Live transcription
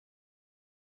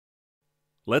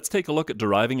Let's take a look at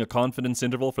deriving a confidence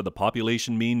interval for the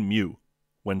population mean mu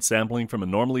when sampling from a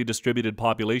normally distributed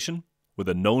population with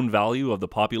a known value of the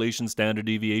population standard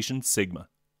deviation sigma.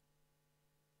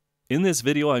 In this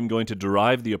video, I'm going to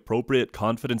derive the appropriate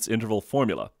confidence interval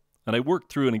formula, and I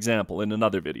worked through an example in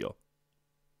another video.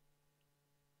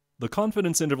 The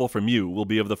confidence interval for mu will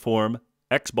be of the form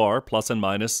x bar plus and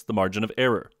minus the margin of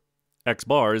error. X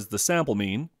bar is the sample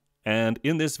mean, and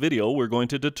in this video we're going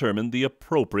to determine the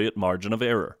appropriate margin of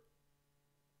error.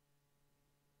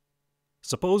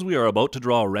 Suppose we are about to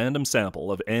draw a random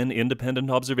sample of n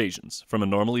independent observations from a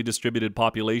normally distributed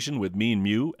population with mean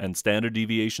mu and standard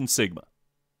deviation sigma.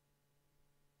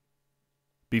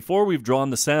 Before we've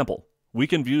drawn the sample, we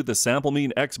can view the sample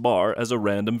mean x bar as a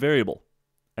random variable.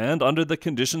 And under the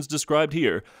conditions described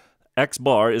here, x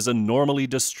bar is a normally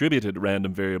distributed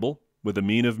random variable with a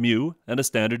mean of mu and a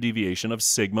standard deviation of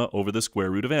sigma over the square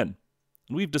root of n.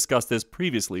 And we've discussed this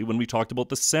previously when we talked about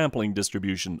the sampling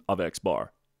distribution of x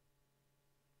bar.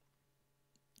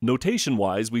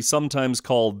 Notation-wise, we sometimes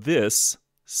call this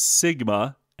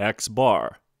sigma x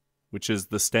bar, which is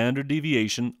the standard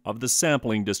deviation of the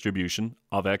sampling distribution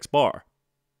of x bar.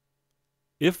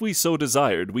 If we so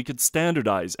desired, we could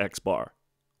standardize x bar.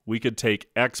 We could take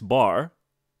x bar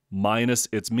minus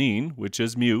its mean, which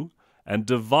is mu, and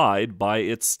divide by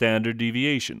its standard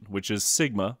deviation, which is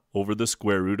sigma over the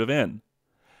square root of n.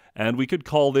 And we could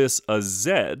call this a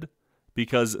z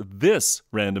because this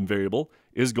random variable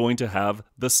is going to have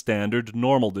the standard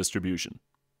normal distribution.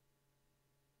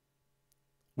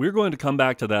 We're going to come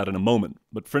back to that in a moment,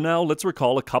 but for now let's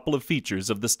recall a couple of features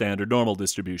of the standard normal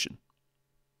distribution.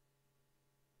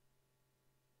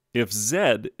 If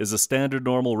z is a standard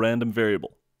normal random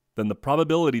variable, then the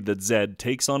probability that z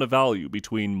takes on a value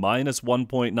between minus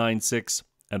 1.96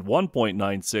 and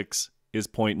 1.96 is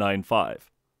 0.95.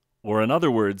 Or in other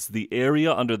words, the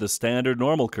area under the standard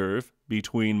normal curve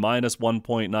between minus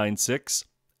 1.96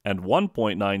 and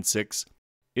 1.96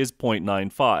 is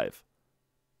 0.95.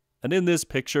 And in this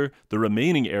picture, the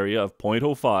remaining area of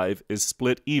 0.05 is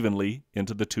split evenly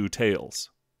into the two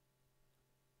tails.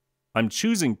 I'm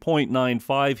choosing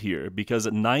 0.95 here because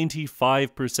a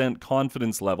 95%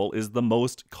 confidence level is the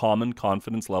most common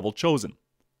confidence level chosen.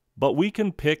 But we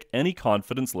can pick any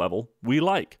confidence level we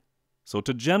like. So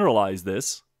to generalize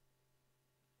this,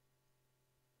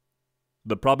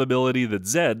 the probability that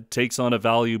z takes on a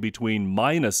value between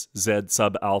minus z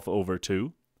sub alpha over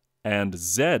 2 and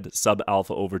z sub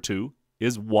alpha over 2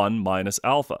 is 1 minus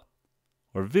alpha.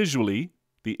 Or visually,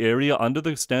 the area under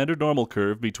the standard normal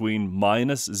curve between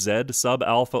minus z sub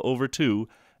alpha over 2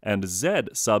 and z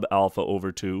sub alpha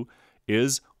over 2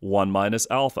 is 1 minus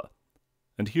alpha.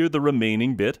 And here the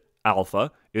remaining bit,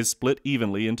 alpha, is split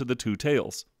evenly into the two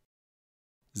tails.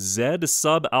 Z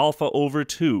sub alpha over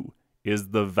 2 is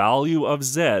the value of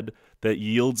z that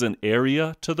yields an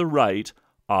area to the right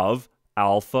of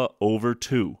alpha over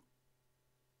 2.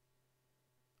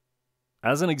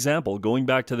 As an example, going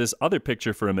back to this other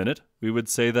picture for a minute, we would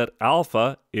say that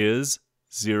alpha is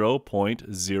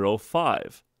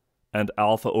 0.05 and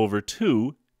alpha over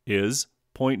 2 is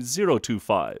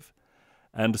 0.025.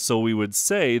 And so we would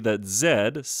say that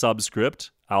z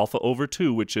subscript alpha over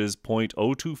 2, which is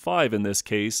 0.025 in this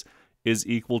case, is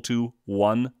equal to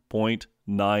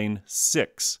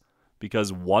 1.96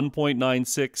 because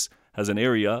 1.96 has an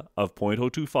area of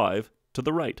 0.025 to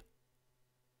the right.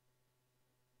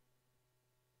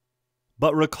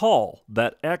 But recall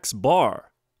that x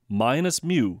bar minus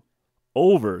mu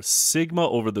over sigma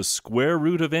over the square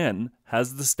root of n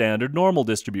has the standard normal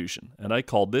distribution, and I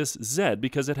called this z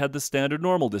because it had the standard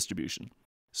normal distribution.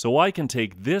 So I can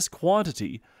take this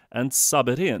quantity and sub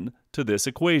it in to this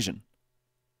equation.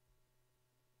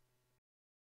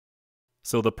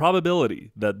 So the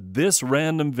probability that this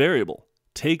random variable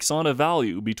takes on a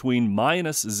value between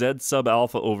minus z sub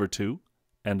alpha over 2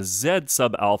 and z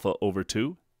sub alpha over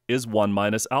 2 is 1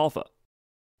 minus alpha.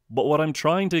 But what I'm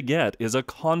trying to get is a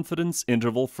confidence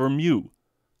interval for mu.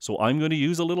 So I'm going to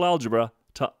use a little algebra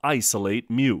to isolate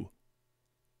mu.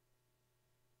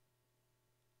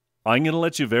 I'm going to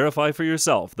let you verify for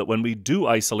yourself that when we do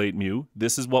isolate mu,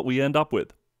 this is what we end up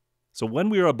with. So when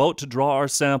we are about to draw our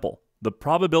sample, the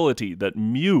probability that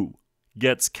mu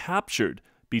gets captured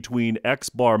between x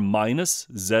bar minus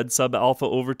z sub alpha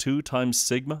over 2 times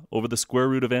sigma over the square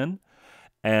root of n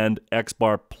and x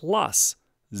bar plus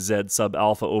z sub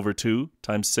alpha over 2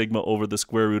 times sigma over the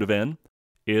square root of n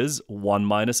is 1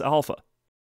 minus alpha.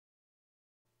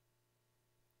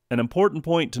 An important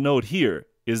point to note here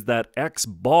is that x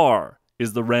bar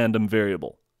is the random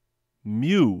variable.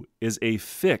 Mu is a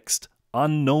fixed,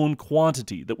 unknown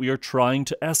quantity that we are trying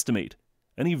to estimate,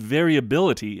 Any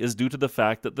variability is due to the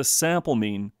fact that the sample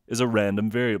mean is a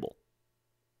random variable.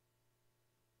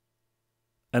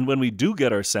 And when we do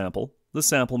get our sample, the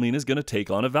sample mean is going to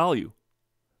take on a value.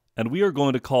 And we are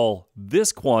going to call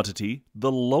this quantity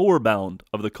the lower bound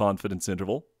of the confidence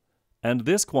interval, and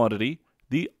this quantity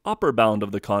the upper bound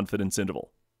of the confidence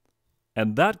interval.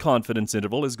 And that confidence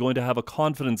interval is going to have a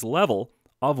confidence level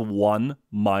of 1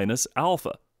 minus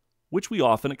alpha, which we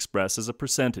often express as a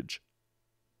percentage.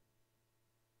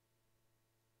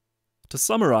 To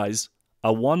summarize,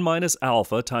 a 1 minus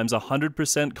alpha times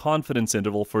 100% confidence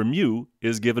interval for mu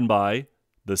is given by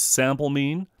the sample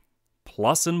mean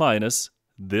plus and minus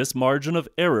this margin of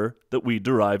error that we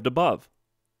derived above.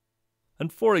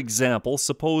 And for example,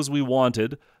 suppose we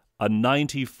wanted a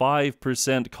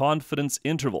 95% confidence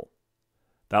interval.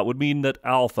 That would mean that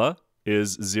alpha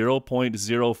is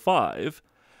 0.05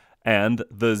 and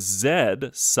the z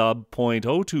sub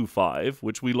 0.025,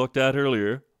 which we looked at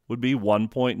earlier, would be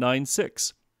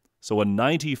 1.96. So a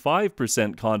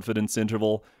 95% confidence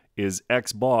interval is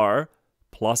x bar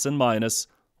plus and minus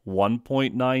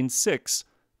 1.96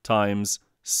 times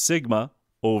sigma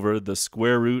over the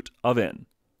square root of n.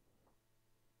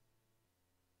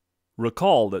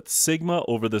 Recall that sigma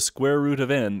over the square root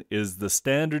of n is the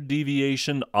standard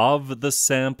deviation of the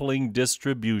sampling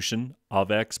distribution of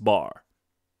x bar.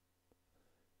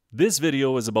 This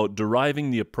video is about deriving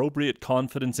the appropriate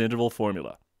confidence interval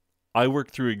formula. I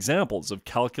work through examples of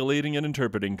calculating and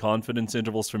interpreting confidence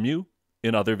intervals from mu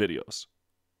in other videos.